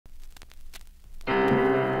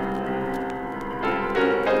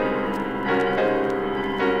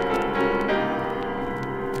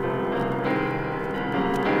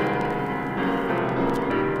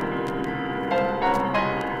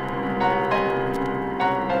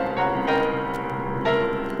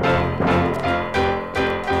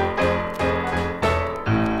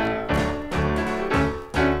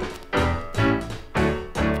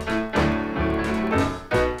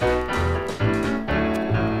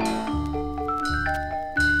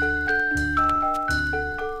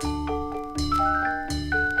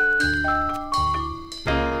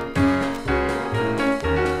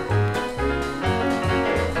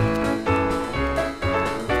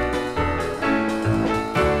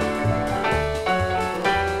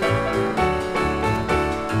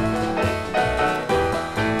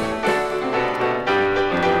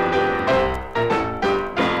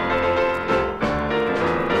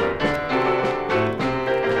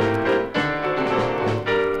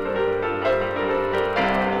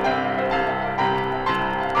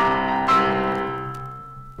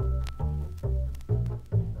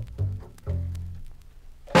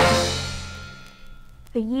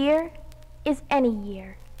is any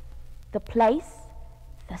year. The place,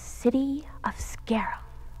 the city of Scarum.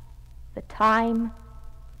 The time,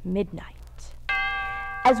 midnight.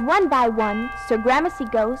 As one by one, Sir Gramercy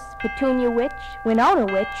Ghost, Petunia Witch, Winona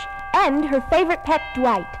Witch, and her favorite pet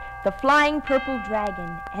Dwight, the flying purple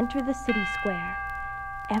dragon, enter the city square,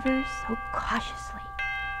 ever so cautiously,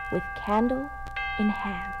 with candle in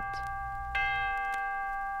hand.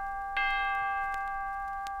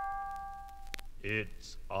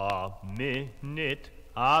 It's a minute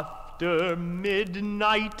after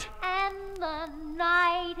midnight, and the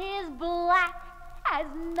night is black as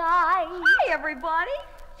night. Hi, everybody.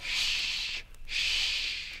 Shh,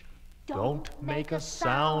 shh. Don't make a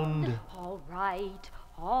sound. All right,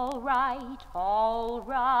 all right, all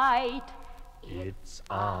right. It's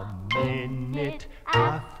a minute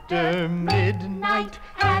after midnight,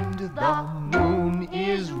 and the moon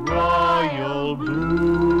is royal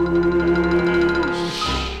blue.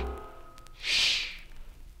 Shh, shh.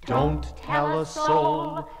 Don't tell a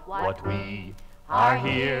soul what we are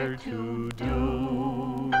here to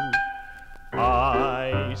do.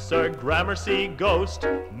 I, Sir Gramercy Ghost,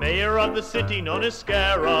 mayor of the city known as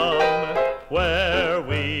Scarum, where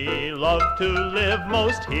we love to live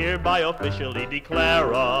most, hereby officially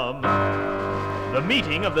declare 'em. The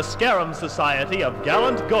meeting of the Scarum Society of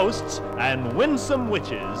Gallant Ghosts and Winsome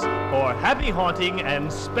Witches for happy haunting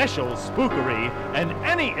and special spookery in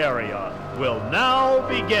any area will now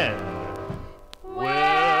begin. Will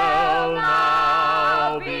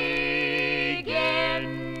now begin.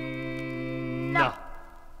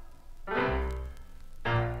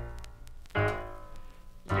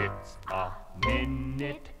 It's a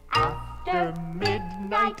minute after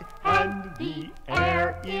midnight, and the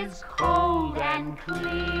air is cold and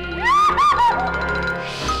clear.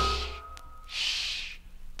 Shh, shh,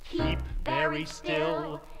 keep very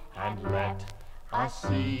still and let us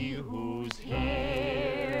see who's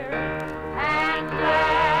here. And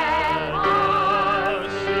let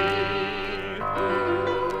us see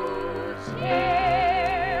who's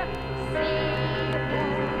here. See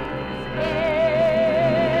who's here.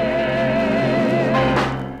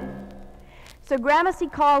 Sir Gramercy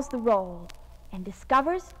calls the roll and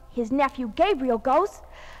discovers his nephew Gabriel Ghost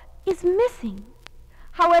is missing.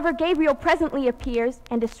 However, Gabriel presently appears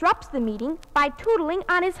and disrupts the meeting by tootling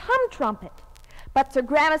on his hum trumpet. But Sir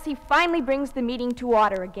Gramercy finally brings the meeting to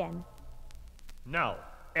order again. Now,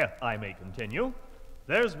 if I may continue,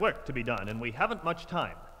 there's work to be done and we haven't much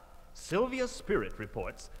time. Sylvia's spirit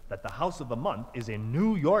reports that the house of the month is in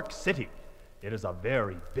New York City. It is a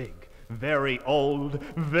very big, very old,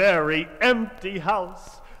 very empty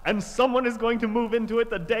house, and someone is going to move into it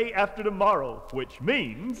the day after tomorrow, which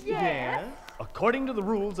means... Yes? According to the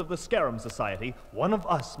rules of the Scarum Society, one of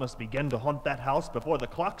us must begin to haunt that house before the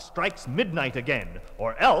clock strikes midnight again,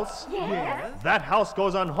 or else that house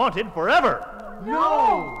goes unhaunted forever.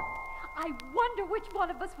 No! I wonder which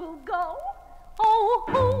one of us will go. Oh,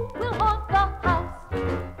 who will haunt the house?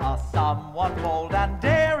 Someone bold and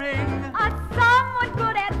daring. Someone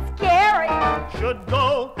good and scary. Should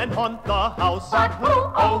go and haunt the house. But who,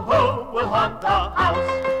 oh, who will haunt the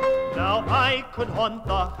house? Now I could haunt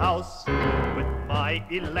the house with my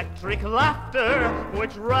electric laughter,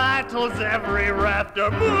 which rattles every rafter.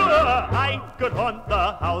 I could haunt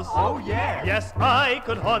the house. Oh, yes. Yes, I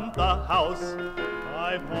could haunt the house.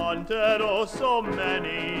 I've haunted oh so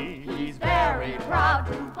many. He's very proud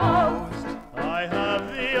to boast. I have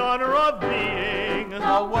the honor of being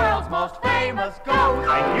The world's most famous ghost.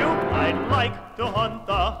 Thank you. I'd like to haunt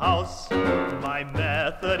the house. My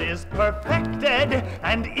method is perfected,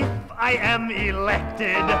 and if I am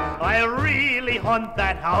elected, I'll really haunt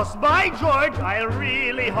that house. By George, I'll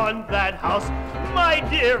really haunt that house. My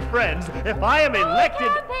dear friends, if I am elected...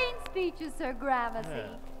 Campaign speeches, Sir Gramercy.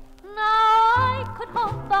 Now I could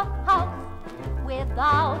haunt the house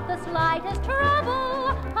without the slightest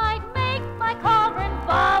trouble. I'd make my cauldron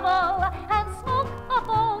bubble and smoke up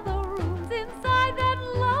all the rooms inside that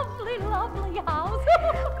lovely, lovely house.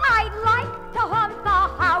 I'd like to haunt the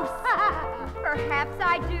house. Perhaps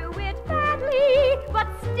I do it badly, but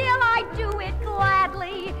still I do it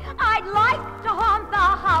gladly. I'd like to haunt the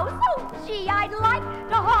house. Oh, gee, I'd like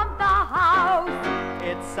to haunt the house.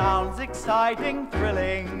 It sounds exciting,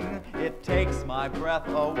 thrilling. It takes my breath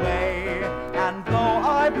away. And though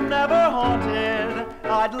I've never haunted,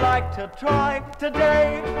 I'd like to try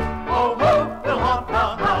today. Oh, who will haunt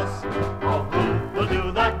the house? Oh, who will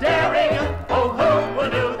do the daring? Oh, who will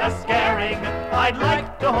do the scaring? I'd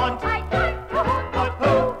like to haunt. I'd like to haunt. But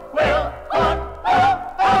who will haunt the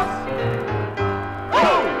house? Who?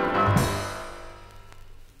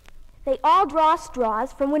 They all draw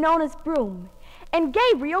straws from Winona's broom and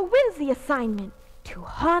Gabriel wins the assignment to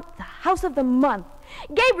haunt the house of the month.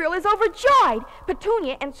 Gabriel is overjoyed.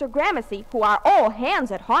 Petunia and Sir Gramercy, who are all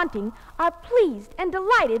hands at haunting, are pleased and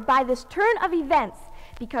delighted by this turn of events,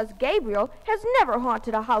 because Gabriel has never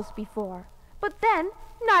haunted a house before. But then,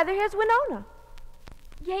 neither has Winona.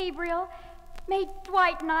 Gabriel, may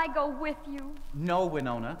Dwight and I go with you? No,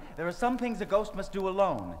 Winona. There are some things a ghost must do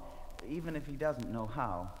alone, even if he doesn't know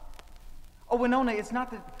how. Oh, Winona, it's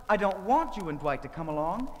not that I don't want you and Dwight to come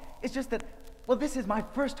along. It's just that, well, this is my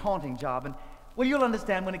first haunting job, and, well, you'll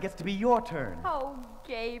understand when it gets to be your turn. Oh,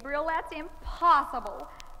 Gabriel, that's impossible.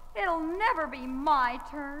 It'll never be my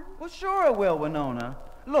turn. Well, sure it will, Winona.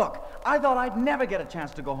 Look, I thought I'd never get a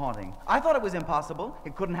chance to go haunting. I thought it was impossible.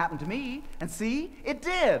 It couldn't happen to me. And see, it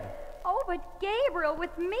did. Oh, but Gabriel,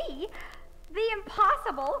 with me, the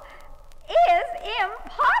impossible is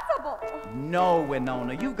impossible. No,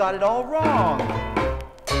 Winona, you got it all wrong.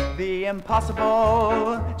 The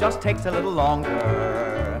impossible just takes a little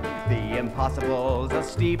longer. The impossible's a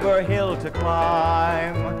steeper hill to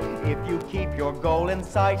climb. If you keep your goal in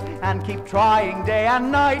sight and keep trying day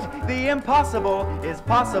and night, the impossible is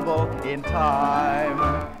possible in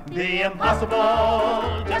time. The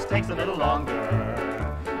impossible just takes a little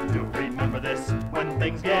longer. Do remember this when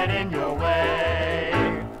things get in your way.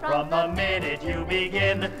 From the minute you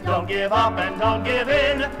begin, don't give up and don't give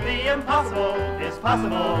in. The impossible is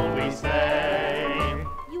possible, we say.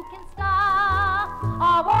 You can stop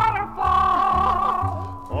a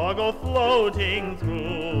waterfall, Or go floating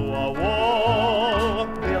through a wall.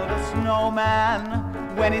 Build a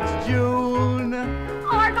snowman when it's June.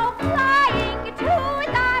 or go flying to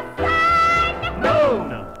the sun.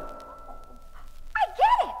 No! I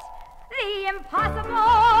get it. The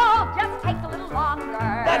impossible just takes a little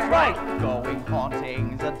longer. That's right. Going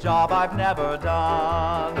haunting's a job I've never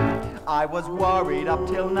done. I was worried up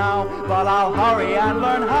till now, but I'll hurry and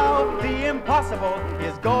learn how. The impossible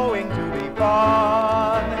is going to be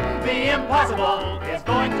fun. The impossible is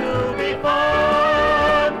going to be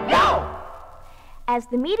fun! Yo! As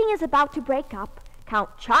the meeting is about to break up, Count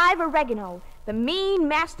Chive Oregano, the mean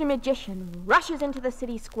master magician, rushes into the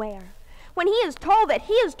city square. When he is told that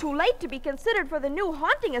he is too late to be considered for the new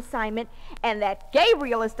haunting assignment and that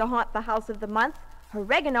Gabriel is to haunt the house of the month,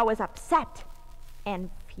 Oregano is upset and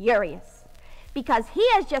furious because he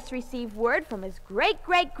has just received word from his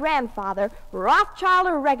great-great-grandfather, Rothschild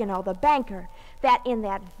Oregano, the banker, that in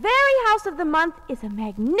that very house of the month is a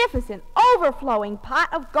magnificent, overflowing pot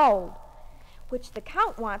of gold, which the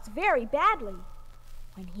Count wants very badly.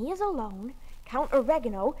 When he is alone, Count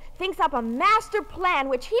Oregano thinks up a master plan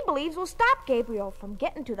which he believes will stop Gabriel from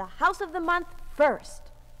getting to the house of the month first.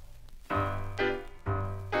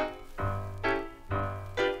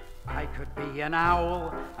 I could be an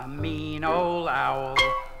owl, a mean old owl,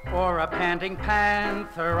 or a panting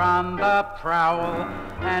panther on the prowl,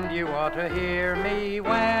 and you ought to hear me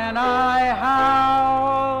when I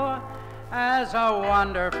howl as a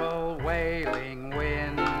wonderful wailing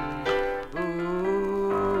wind.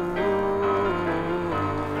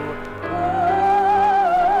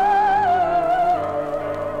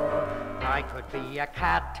 I could be a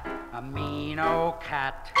cat, a mean old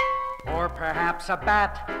cat, or perhaps a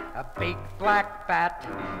bat, a big black bat.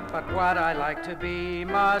 But what I like to be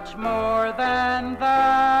much more than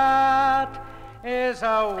that is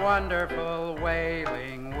a wonderful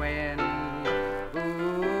wailing wind.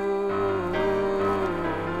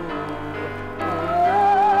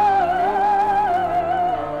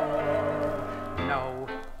 No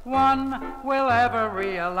one will ever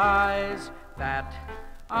realize that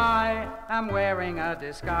I am wearing a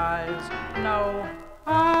disguise. No,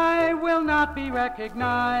 I will not be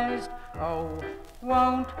recognized. Oh,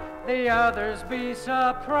 won't the others be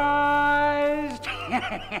surprised?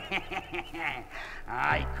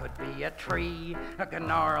 I could be a tree, a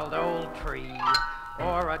gnarled old tree,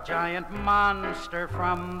 or a giant monster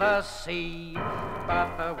from the sea.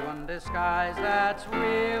 But the one disguise that's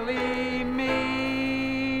really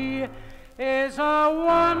me is a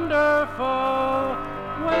wonderful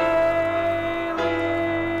wailing.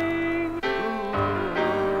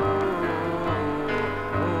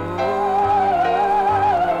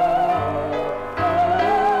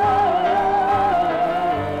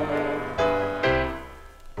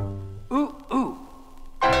 Ooh, ooh.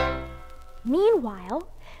 Meanwhile,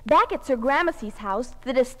 back at Sir Gramercy's house,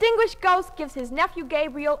 the distinguished ghost gives his nephew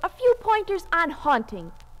Gabriel a few pointers on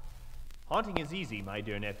haunting. Haunting is easy, my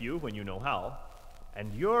dear nephew, when you know how.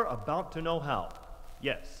 And you're about to know how.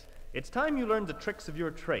 Yes, it's time you learned the tricks of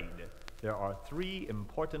your trade. There are 3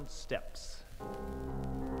 important steps.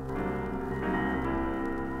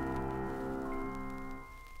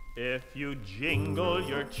 If you jingle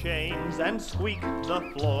your chains and squeak the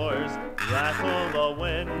floors, rattle the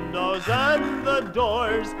windows and the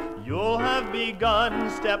doors, you'll have begun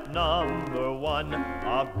step number 1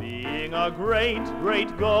 of being a great,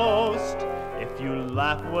 great ghost. If you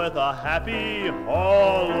laugh with a happy,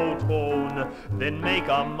 hollow tone, then make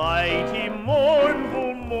a mighty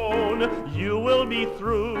mournful moan, you will be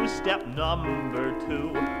through step number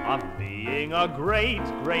 2 of being a great,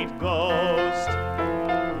 great ghost.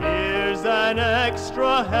 Here's an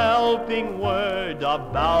extra helping word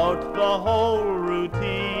about the whole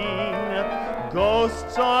routine.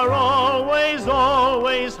 Ghosts are always,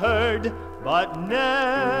 always heard, but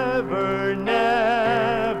never,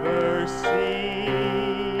 never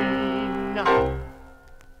seen.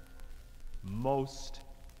 Most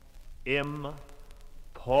important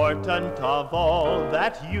of all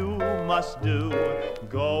that you must do,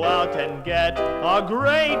 go out and get a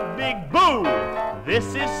great big boo.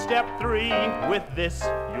 This is step 3. With this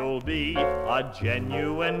you'll be a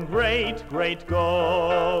genuine great, great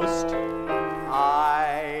ghost.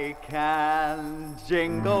 I can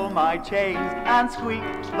jingle my chains and squeak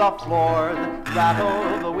the floors,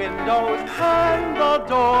 rattle the windows and the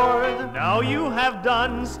doors. Now you have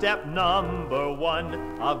done step number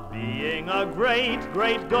 1 of being a great,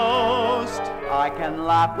 great ghost. I can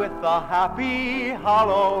laugh with a happy,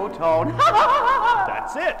 hollow tone.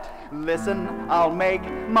 That's it. Listen, I'll make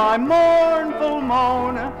my mournful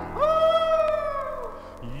moan.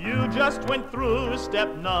 You just went through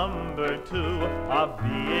step number 2 of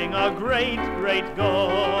being a great, great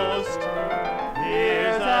ghost.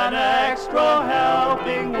 Here's an extra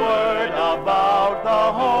helping word about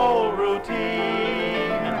the whole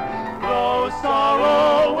routine. Ghosts are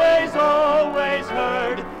always, always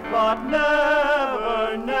heard, but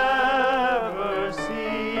never, never seen.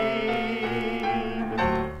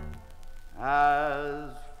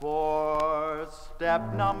 As for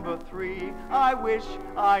step number 3, I wish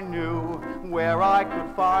I knew where I could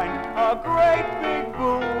find a great big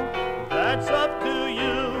boo. That's up to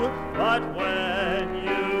you, but when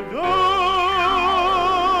you do,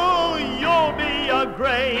 you'll be a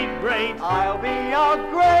great, great, I'll be a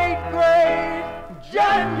great, great,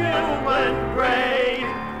 genuine great,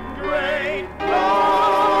 great ghost.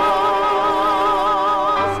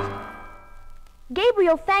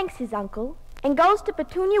 Gabriel thanks his uncle and goes to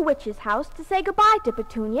Petunia Witch's house to say goodbye to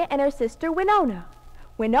Petunia and her sister Winona.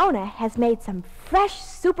 Winona has made some fresh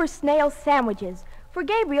super snail sandwiches for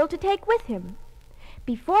Gabriel to take with him.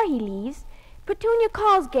 Before he leaves, Petunia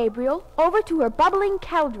calls Gabriel over to her bubbling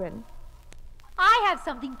cauldron. I have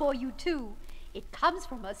something for you, too. It comes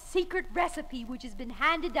from a secret recipe which has been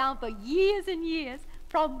handed down for years and years,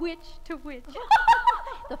 from witch to witch.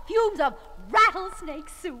 The fumes of rattlesnake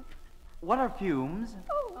soup. What are fumes?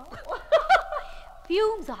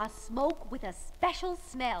 Fumes are smoke with a special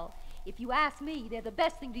smell. If you ask me, they're the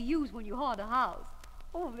best thing to use when you haunt a house.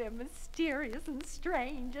 Oh, they're mysterious and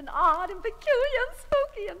strange and odd and peculiar and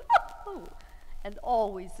spooky and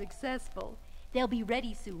always successful. They'll be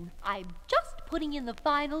ready soon. I'm just putting in the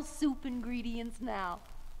final soup ingredients now.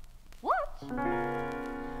 Watch.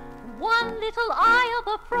 1 little eye of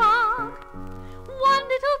a frog, 1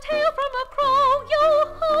 little tail from a crow,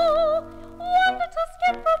 yo-ho! 1 little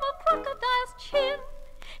skin from a crocodile's chin.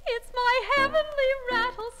 It's my heavenly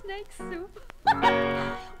rattlesnake soup.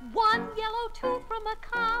 1 yellow tooth from a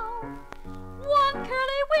cow, 1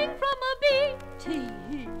 curly wing from a bee.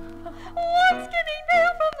 Tee-hee. 1 skinny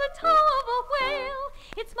nail from the toe of a whale.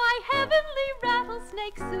 It's my heavenly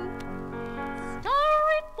rattlesnake soup. Stir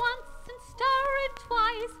it once and stir it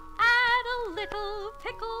twice. Add a little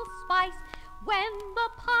pickle spice. When the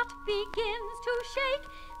pot begins to shake,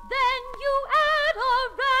 then you add a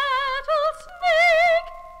rattlesnake.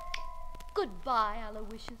 Goodbye,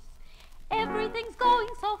 Aloysius. Everything's going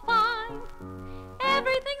so fine.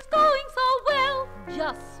 Everything's going so well.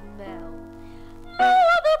 Just smell. No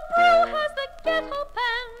other brew has the get-up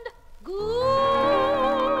and goo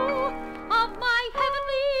of my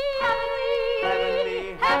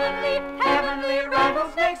heavenly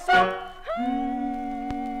rattlesnake soup.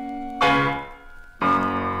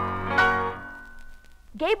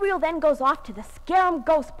 Gabriel then goes off to the Scarum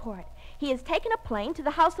Ghostport. He has taken a plane to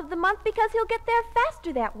the House of the Month because he'll get there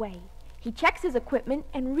faster that way. He checks his equipment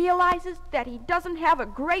and realizes that he doesn't have a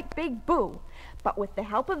great big boo. But with the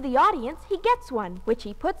help of the audience, he gets one, which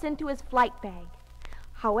he puts into his flight bag.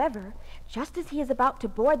 However, just as he is about to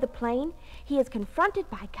board the plane, he is confronted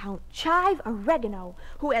by Count Chive Oregano,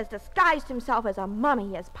 who has disguised himself as a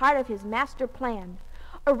mummy as part of his master plan.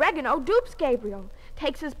 Oregano dupes Gabriel,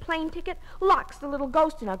 takes his plane ticket, locks the little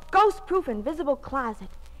ghost in a ghost-proof invisible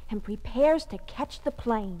closet, and prepares to catch the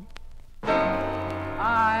plane.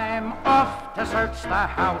 I'm off to search the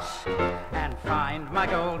house and find my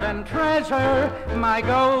golden treasure, my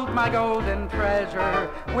golden treasure,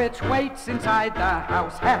 which waits inside the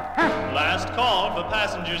house. Last call for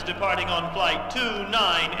passengers departing on flight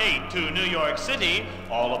 298 to New York City.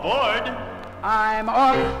 All aboard. I'm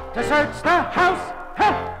off to search the house.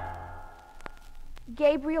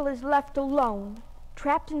 Gabriel is left alone,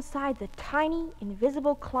 trapped inside the tiny,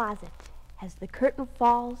 invisible closet as the curtain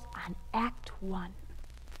falls on Act 1.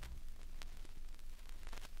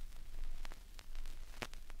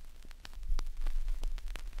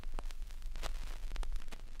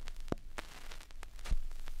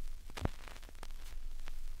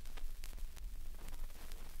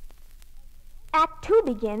 Act 2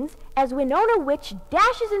 begins as Winona Witch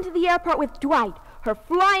dashes into the airport with Dwight, her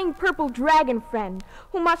flying purple dragon friend,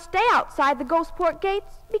 who must stay outside the Ghostport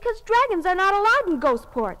gates because dragons are not allowed in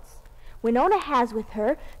Ghostports. Winona has with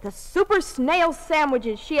her the super snail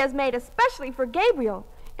sandwiches she has made especially for Gabriel,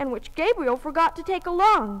 and which Gabriel forgot to take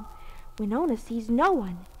along. Winona sees no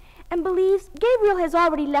one and believes Gabriel has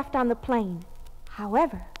already left on the plane.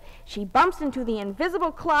 However, she bumps into the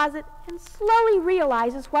invisible closet and slowly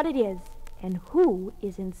realizes what it is and who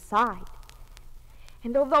is inside.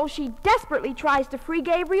 And although she desperately tries to free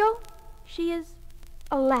Gabriel, she is,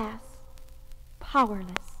 alas,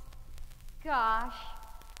 powerless. Gosh,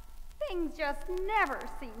 things just never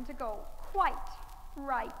seem to go quite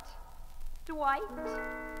right. Dwight?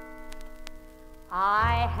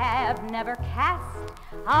 I have never cast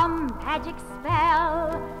a magic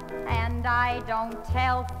spell, and I don't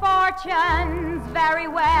tell fortunes very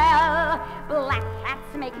well. Black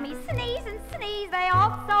cats make me sneeze and sneeze, they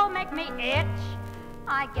also make me itch.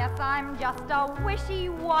 I guess I'm just a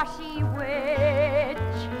wishy-washy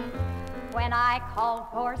witch. When I call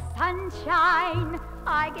for sunshine,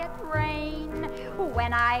 I get rain.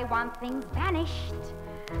 When I want things vanished,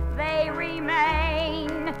 they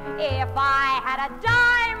remain. If I had a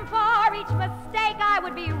dime for each mistake, I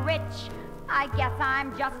would be rich. I guess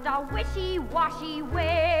I'm just a wishy-washy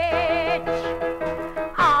witch.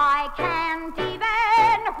 I can't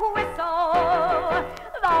even whistle,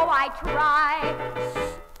 though I try.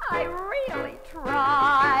 I really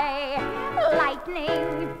try.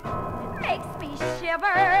 Lightning makes me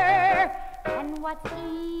shiver, and what's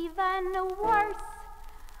even worse,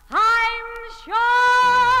 I'm sure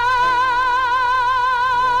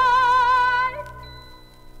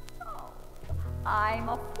I'm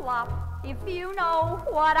a flop, if you know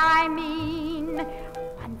what I mean.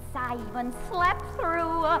 Once I even slept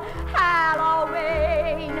through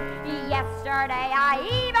Halloween. Yesterday I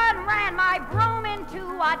even ran my broom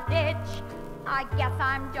into a ditch. I guess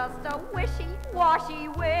I'm just a wishy-washy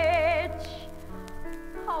witch.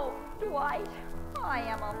 Oh, Dwight, I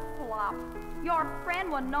am a flop. Your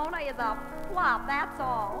friend Winona is a flop, that's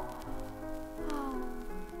all. Oh,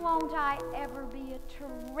 won't I ever be a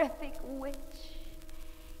terrific witch?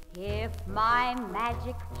 If my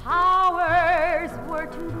magic powers were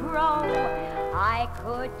to grow, I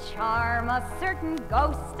could charm a certain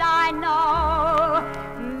ghost I know.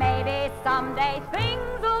 Maybe someday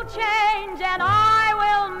things will change and I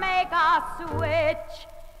will make a switch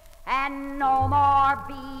and no more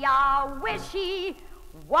be a wishy-washy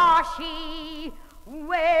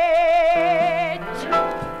witch.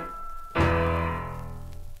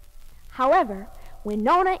 However,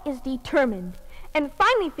 Winona is determined and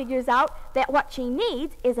finally figures out that what she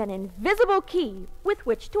needs is an invisible key with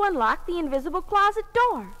which to unlock the invisible closet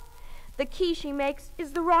door. The key she makes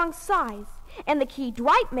is the wrong size, and the key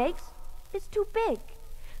Dwight makes is too big.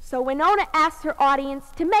 So Winona asks her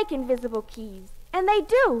audience to make invisible keys, and they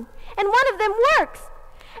do, and one of them works,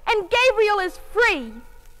 and Gabriel is free.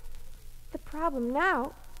 The problem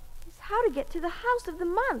now is how to get to the house of the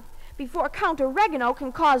month before Count Oregano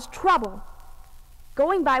can cause trouble.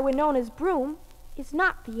 Going by Winona's broom is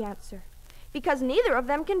not the answer, because neither of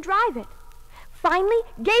them can drive it. Finally,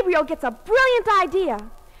 Gabriel gets a brilliant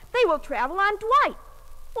idea. They will travel on Dwight.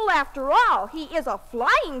 Well, after all, he is a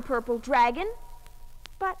flying purple dragon.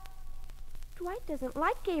 But Dwight doesn't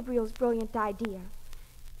like Gabriel's brilliant idea.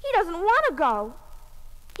 He doesn't want to go.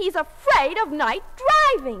 He's afraid of night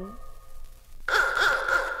driving.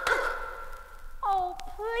 Oh,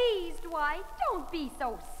 please, Dwight, don't be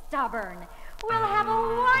so stubborn. We'll have a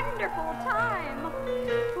wonderful time.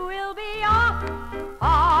 We'll be off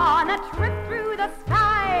on a trip through the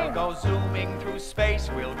sky. We'll go zooming through space,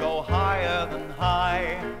 we'll go higher than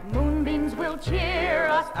high. Moonbeams will cheer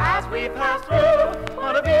us As we pass through,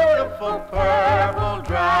 what a beautiful purple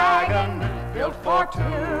dragon built for two.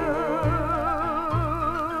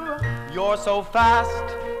 You're so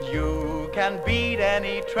fast, You can beat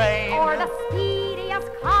any train or the speediest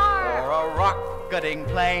car, or a rocketing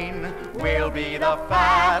plane. We'll be the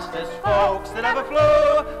fastest folks that ever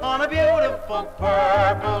flew on a beautiful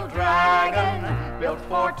purple dragon built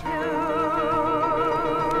for two.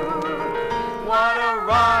 What a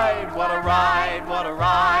ride, what a ride, what a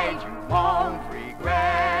ride, you won't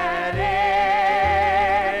regret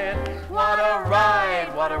it. What a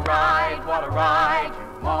ride, what a ride, what a ride,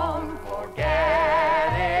 you won't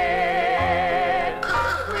forget it.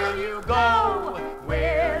 Will you go?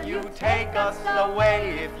 Will you take us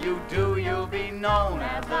away? If you do, you'll be known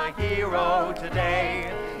as a hero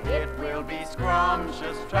today. It will be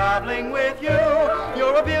scrumptious traveling with you.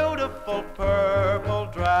 You're a beautiful purple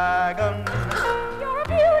dragon. you're a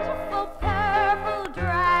beautiful purple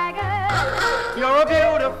dragon. You're a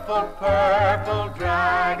beautiful purple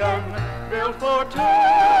dragon built for two.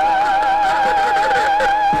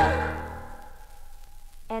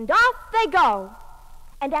 And off they go.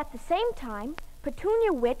 And at the same time,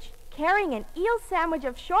 Petunia Witch, carrying an eel sandwich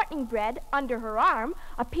of shortening bread under her arm,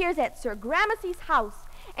 appears at Sir Gramercy's house,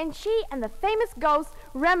 and she and the famous ghost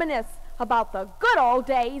reminisce about the good old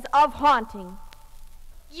days of haunting.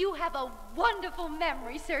 You have a wonderful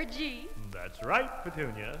memory, Sir G. That's right,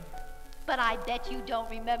 Petunia. But I bet you don't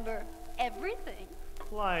remember everything.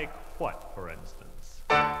 Like what, for instance?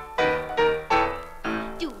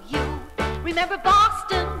 Do you remember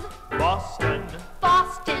Boston? Boston.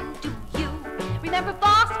 Boston, do you remember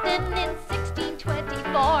Boston in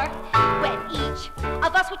 1624? When each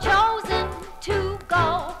of us were chosen to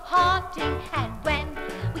go haunting. And when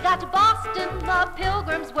we got to Boston, the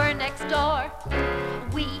Pilgrims were next door.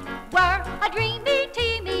 We were a dreamy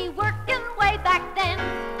teamy working way back then.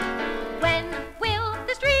 When will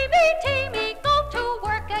this dreamy teamy go to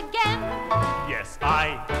work again? Yes,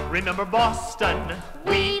 I remember Boston.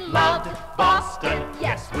 We loved Boston.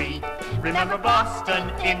 Yes, we remember Boston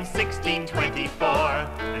in 1624.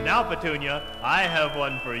 And now, Petunia, I have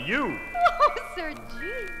one for you. Oh, Sir G.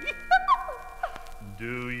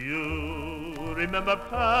 Do you remember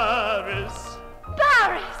Paris?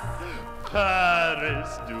 Paris!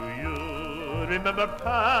 Paris, do you remember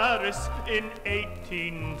Paris in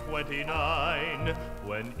 1829?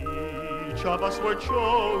 When each of us were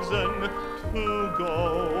chosen to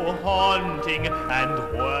go haunting. And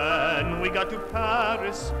when we got to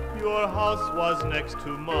Paris, your house was next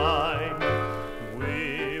to mine.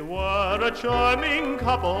 We were a charming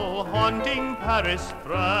couple haunting Paris,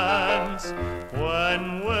 France.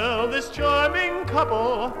 When will this charming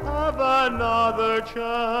couple have another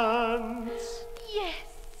chance? Yes,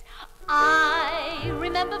 I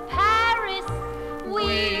remember Paris.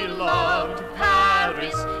 We loved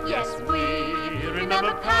Paris. Yes, we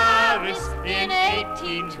remember Paris in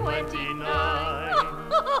 1829.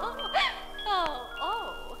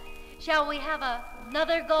 Oh. Shall we have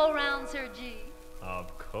another go-round, Sir G?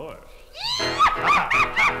 Of course.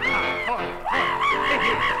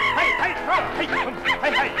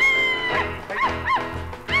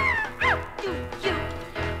 Do you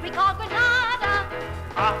recall Granada?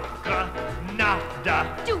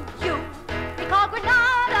 Granada. Do you recall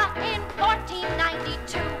Granada in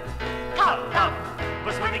 1492?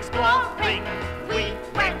 Columbus went exploring. We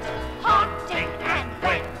went haunting, and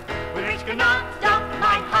when we reached Granada,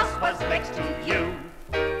 my house was next to you.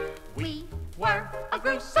 We were a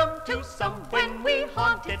gruesome twosome when we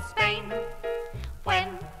haunted Spain.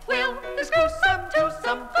 When will this gruesome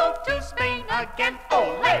twosome go to Spain again?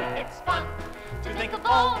 Ole! It's fun to think of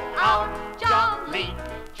all our jolly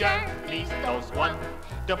journeys, those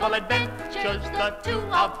wonderful adventures the two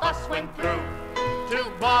of us went through. To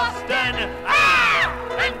Boston, and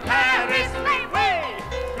Paris, way,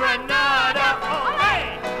 Granada,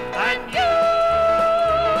 away, and you.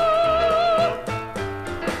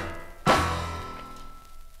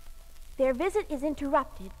 Their visit is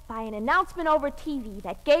interrupted by an announcement over TV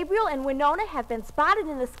that Gabriel and Winona have been spotted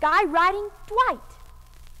in the sky riding Dwight.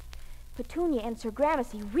 Petunia and Sir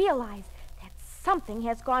Gramercy realize that something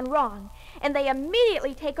has gone wrong, and they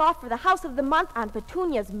immediately take off for the House of the Month on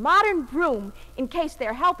Petunia's modern broom in case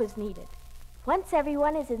their help is needed. Once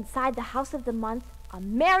everyone is inside the House of the Month, a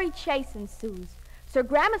merry chase ensues. Sir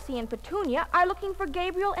Gramercy and Petunia are looking for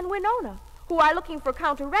Gabriel and Winona, who are looking for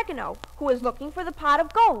Count Oregano, who is looking for the pot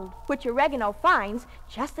of gold, which Oregano finds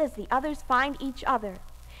just as the others find each other.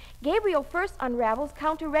 Gabriel first unravels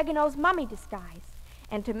Count Oregano's mummy disguise,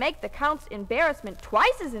 and to make the Count's embarrassment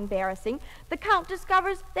twice as embarrassing, the Count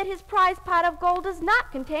discovers that his prize pot of gold does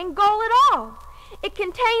not contain gold at all. It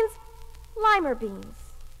contains lima beans,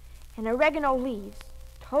 and Oregano leaves,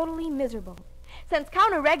 totally miserable. Since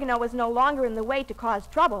Count Oregano is no longer in the way to cause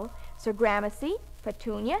trouble, Sir Gramercy,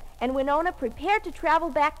 Petunia and Winona prepare to travel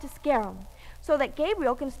back to Scarum so that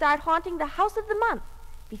Gabriel can start haunting the house of the month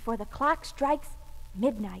before the clock strikes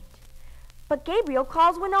midnight. But Gabriel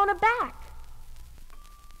calls Winona back.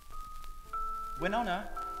 Winona,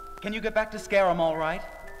 can you get back to Scarum all right?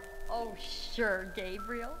 Oh, sure,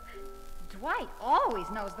 Gabriel. Dwight always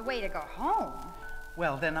knows the way to go home.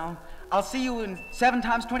 Well, then I'll see you in 7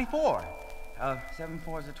 times 24. 7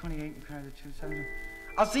 4 is a 28, you carry the 2 7.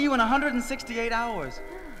 I'll see you in 168 hours.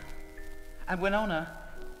 And Winona,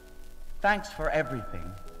 thanks for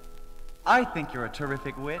everything. I think you're a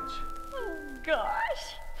terrific witch. Oh,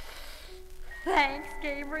 gosh. Thanks,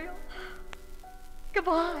 Gabriel.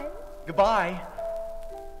 Goodbye. Goodbye.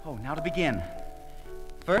 Oh, now to begin.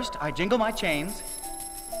 First, I jingle my chains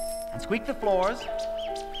and squeak the floors,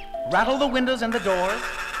 rattle the windows and the doors.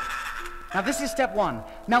 Now this is step 1.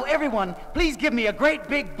 Now everyone, please give me a great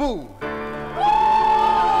big boo.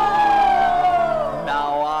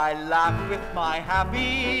 Now I laugh with my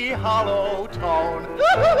happy hollow tone.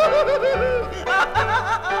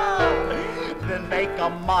 Then make a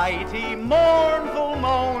mighty mournful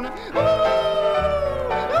moan.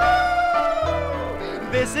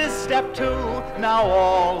 This is step 2. Now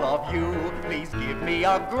all of you, please give me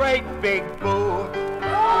a great big boo.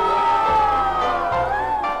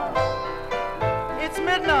 It's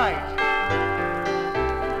midnight.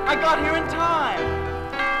 I got here in time.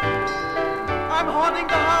 I'm haunting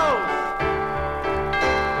the house.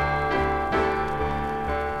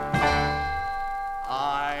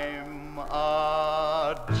 I'm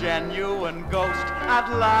a genuine ghost. At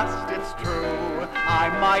last it's true. I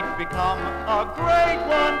might become a great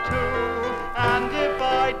one too. And if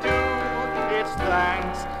I do, it's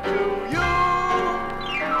thanks to you.